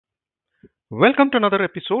Welcome to another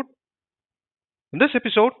episode. In this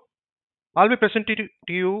episode, I'll be presenting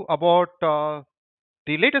to you about the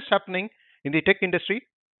latest happening in the tech industry.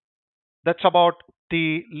 That's about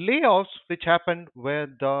the layoffs which happened with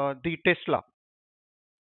the Tesla.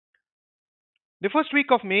 The first week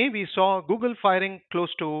of May, we saw Google firing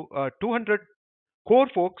close to 200 core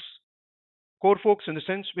folks, core folks in the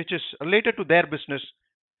sense which is related to their business.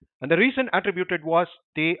 And the reason attributed was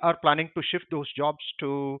they are planning to shift those jobs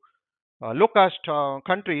to low-cost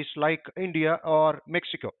countries like India or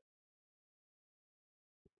Mexico.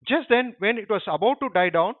 Just then, when it was about to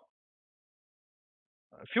die down,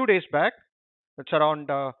 a few days back, it's around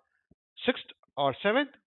 6th or 7th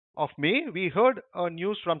of May, we heard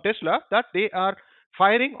news from Tesla that they are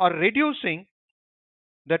firing or reducing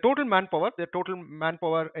the total manpower. Their total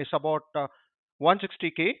manpower is about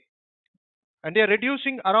 160K, and they are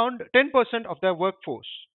reducing around 10% of their workforce.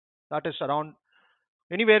 That is around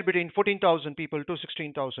anywhere between 14,000 people to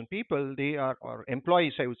 16,000 people. They are, or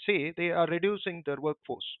employees, I would say, they are reducing their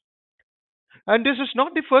workforce. And this is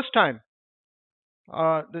not the first time.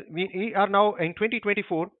 We are now in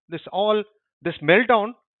 2024. This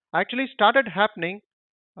meltdown actually started happening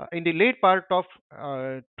in the late part of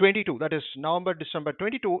 22. That is November, December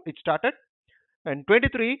 22. It started, and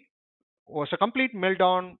 23 was a complete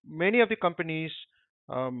meltdown. Many of the companies,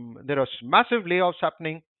 there was massive layoffs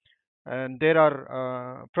happening, and there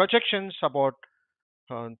are projections about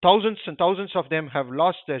thousands and thousands of them have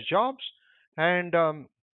lost their jobs. And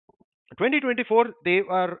 2024, they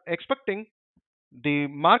are expecting the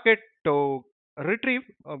market to retrieve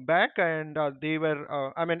back, and they were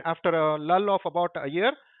I mean, after a lull of about a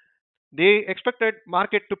year, they expected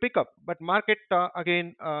market to pick up, but market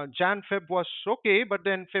again, Jan Feb was okay, but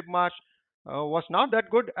then Feb March was not that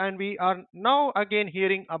good, and we are now again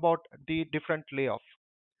hearing about the different layoff.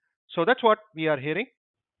 So that's what we are hearing.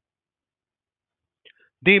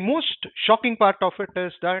 The most shocking part of it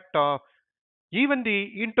is that even the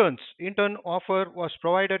intern offer was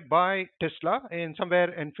provided by Tesla in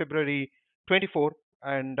somewhere in February 24,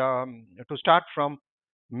 and to start from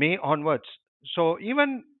May onwards. So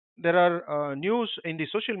even there are news in the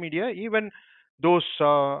social media, even those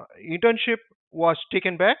internship was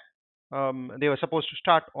taken back. They were supposed to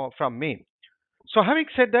start from May. So having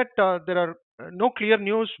said that, there are no clear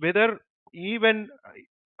news whether even,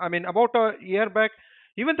 I mean, about a year back,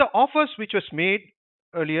 even the offers which was made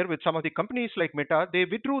earlier with some of the companies like Meta, they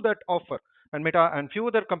withdrew that offer, and Meta and few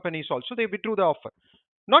other companies also they withdrew the offer.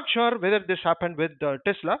 Not sure whether this happened with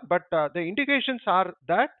Tesla, but the indications are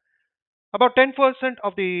that about 10%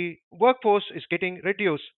 of the workforce is getting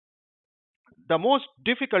reduced. The most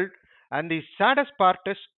difficult and the saddest part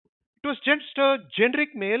is it was just a generic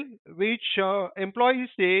mail which employees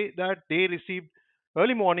say that they received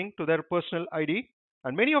early morning to their personal ID,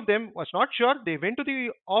 and many of them was not sure. They went to the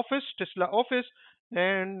office, Tesla office,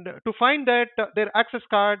 and to find that their access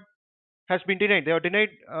card has been denied. They were denied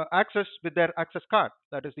access with their access card.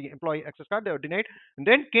 That is the employee access card. They were denied, and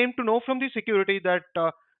then came to know from the security that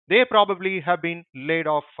they probably have been laid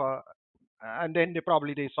off, and then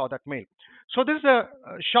they saw that mail. So this is a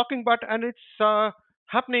shocking, but and it's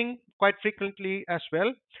happening quite frequently as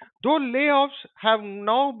well. Though layoffs have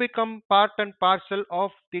now become part and parcel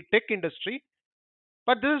of the tech industry,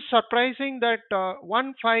 but this is surprising that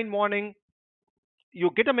one fine morning you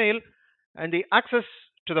get a mail and the access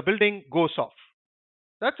to the building goes off.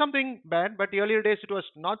 That's something bad, but the earlier days it was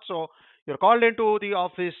not so. You're called into the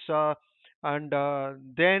office, and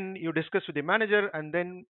then you discuss with the manager, and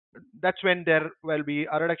then that's when there will be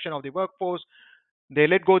a reduction of the workforce. They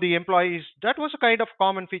let go the employees. That was a kind of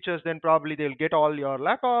common features. Then probably they'll get all your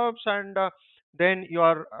laptops, and then you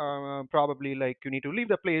are probably like you need to leave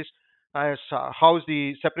the place. As how's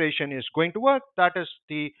the separation is going to work, that is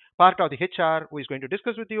the part of the HR who is going to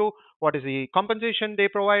discuss with you. What is the compensation they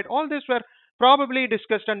provide? All this were probably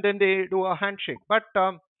discussed, and then they do a handshake. But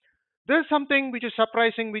there's something which is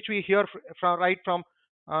surprising, which we hear from right from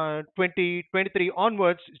 2023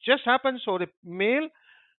 onwards. It just happens. So the mail,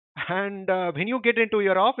 and when you get into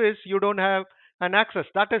your office, you don't have an access.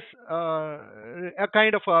 That is a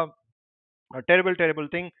kind of a terrible, terrible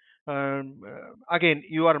thing. Again,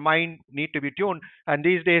 your mind need to be tuned. And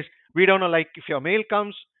these days, we don't know. Like if your mail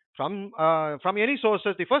comes from any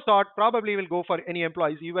sources, the first thought probably will go for any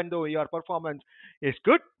employees, even though your performance is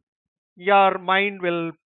good. Your mind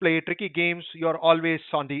will play tricky games. You're always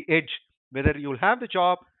on the edge, whether you'll have the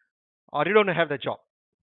job or you don't have the job.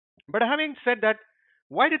 But having said that,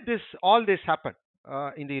 why did this all this happen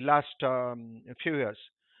in the last few years?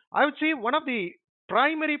 I would say one of the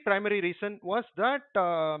primary reason was that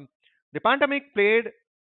the pandemic played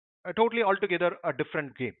a totally altogether a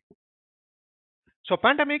different game. So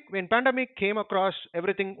when pandemic came across,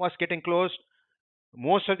 everything was getting closed.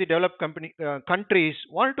 Most of the developed countries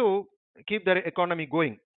want to keep their economy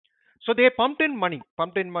going. So they pumped in money.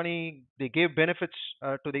 They gave benefits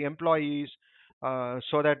to the employees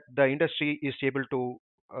so that the industry is able to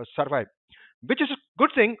survive, which is a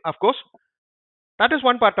good thing, of course. That is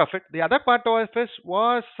one part of it. The other part of it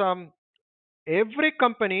was every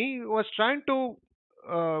company was trying to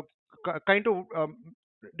kind of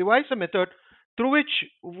devise a method through which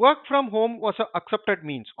work from home was a accepted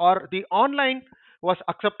means, or the online was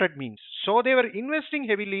accepted means. So they were investing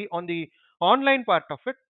heavily on the online part of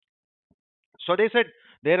it. So they said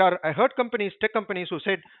there are, I heard companies, tech companies, who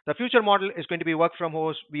said the future model is going to be work from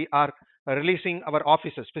home. We are releasing our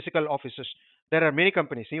offices, physical offices. There are many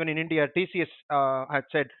companies, even in India, TCS had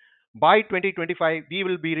said by 2025 we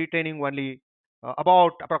will be retaining only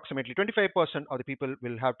about approximately 25% of the people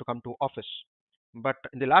will have to come to office. But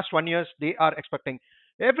in the last 1 years, they are expecting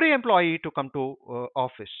every employee to come to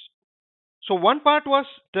office. So one part was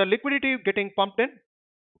the liquidity getting pumped in,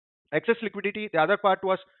 excess liquidity. The other part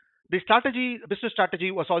was the strategy, business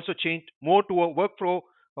strategy was also changed more to a work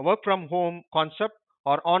from home concept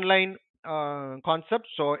or online concept.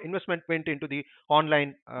 So investment went into the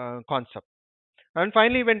online concept. And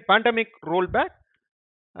finally, when pandemic rolled back,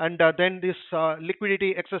 and then this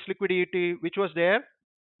liquidity, excess liquidity, which was there,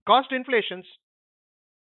 cost inflations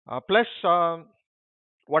plus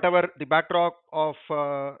whatever the backdrop of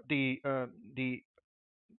the the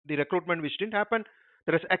recruitment which didn't happen.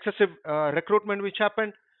 There is excessive recruitment which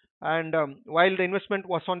happened, and while the investment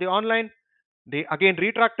was on the online, they again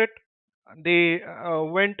retracted. They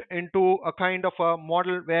went into a kind of a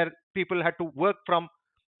model where people had to work from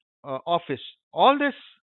office. All this,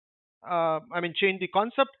 I mean, changed the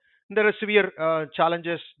concept. There are severe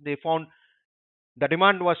challenges. They found the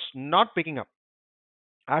demand was not picking up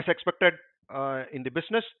as expected in the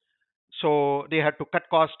business, so they had to cut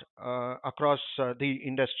cost across the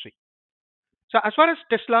industry. So as far as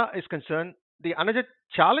Tesla is concerned, the another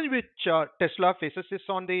challenge which Tesla faces is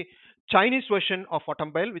on the Chinese version of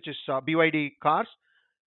automobile, which is BYD cars,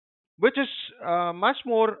 which is much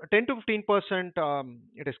more 10 to 15%.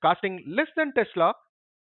 It is costing less than Tesla,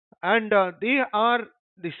 and they are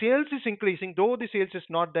the sales is increasing, though the sales is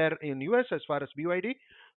not there in US as far as BYD,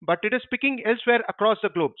 but it is picking elsewhere across the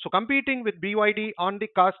globe. So competing with BYD on the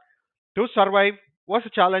cars to survive was a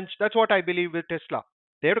challenge. That's what I believe with Tesla.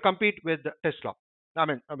 They have to compete with Tesla. I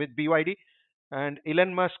mean, with BYD. And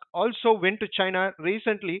Elon Musk also went to China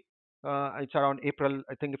recently. It's around April,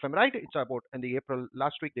 I think, if I'm right. It's about in the April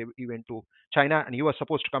last week. He went to China, and he was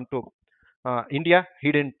supposed to come to India.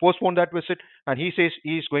 He didn't postpone that visit, and he says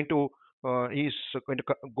he's going to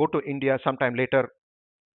go to India sometime later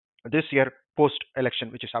this year, post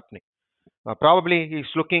election, which is happening. Probably he's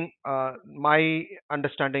looking, my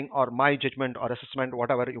understanding or my judgment or assessment,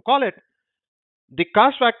 whatever you call it, the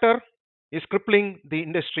cost factor is crippling the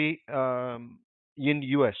industry in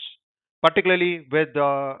US, particularly with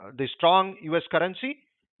the strong US currency,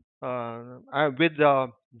 with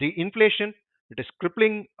the inflation. It is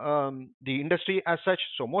crippling the industry as such.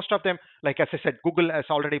 So most of them, like as I said, Google has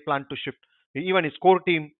already planned to shift even its core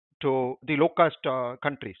team to the low cost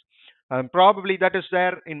countries. Probably that is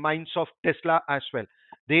there in minds of Tesla as well.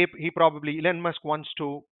 He probably, Elon Musk wants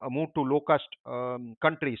to move to low cost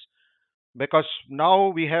countries, because now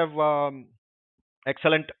we have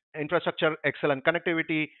excellent infrastructure, excellent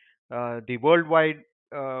connectivity. The worldwide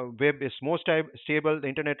web is more stable, the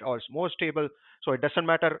internet is more stable. So it doesn't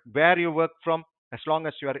matter where you work from, as long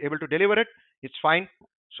as you are able to deliver it, it's fine.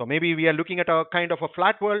 So maybe we are looking at a kind of a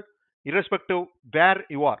flat world, irrespective where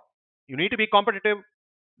you are. You need to be competitive.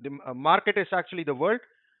 The market is actually the world.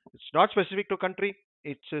 It's not specific to country.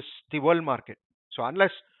 It's just the world market. So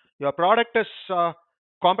unless your product is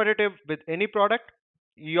competitive with any product,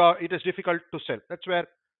 it is difficult to sell. That's where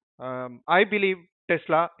I believe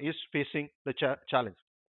Tesla is facing the challenge.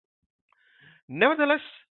 Nevertheless,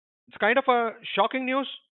 it's kind of a shocking news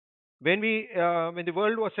when the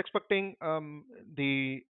world was expecting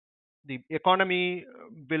the economy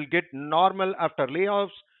will get normal after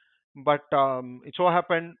layoffs, but it so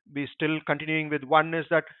happened we still continuing with. One is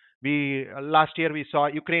that we last year we saw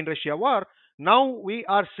Ukraine Russia war. Now we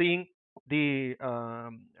are seeing the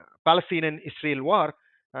Palestinian Israel war,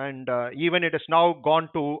 and even it has now gone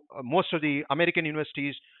to most of the American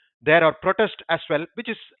universities. There are protests as well, which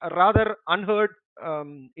is rather unheard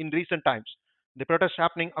in recent times. The protests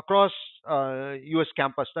happening across US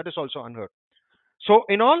campus, that is also unheard. So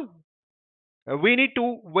in all, we need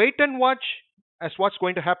to wait and watch as what's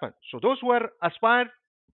going to happen. So those who are aspired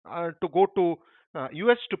to go to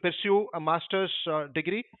US to pursue a master's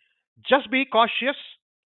degree, Just be cautious.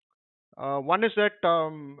 One is that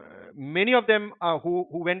many of them who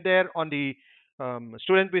went there on the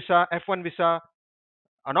student visa, F1 visa,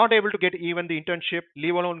 are not able to get even the internship,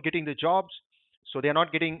 leave alone getting the jobs. So they are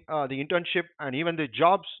not getting the internship and even the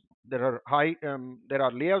jobs. There are there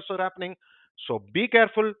are layoffs are happening. So be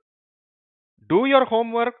careful. Do your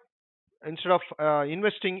homework instead of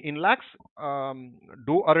investing in lakhs.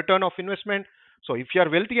 Do a return of investment. So if you are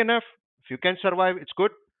wealthy enough, if you can survive, it's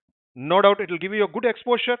good. No doubt it will give you a good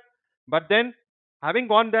exposure. But then, having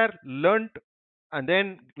gone there, learned, and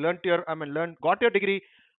then learned, got your degree,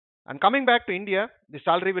 and coming back to India, the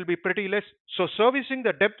salary will be pretty less. So servicing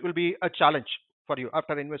the debt will be a challenge for you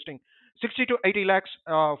after investing 60 to 80 lakhs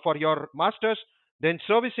for your masters. Then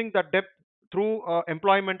servicing that debt through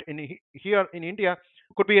employment in here in India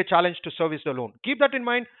could be a challenge to service the loan. Keep that in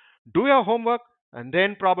mind. Do your homework and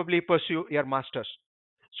then probably pursue your masters.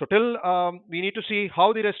 So till we need to see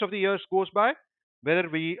how the rest of the years goes by, whether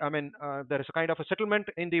there is a kind of a settlement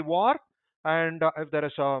in the war, and if there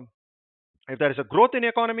is a growth in the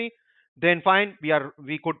economy, then fine,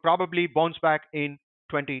 we could probably bounce back in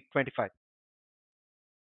 2025.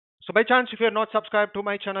 So by chance, if you are not subscribed to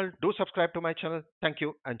my channel, do subscribe to my channel. Thank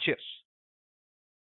you and cheers.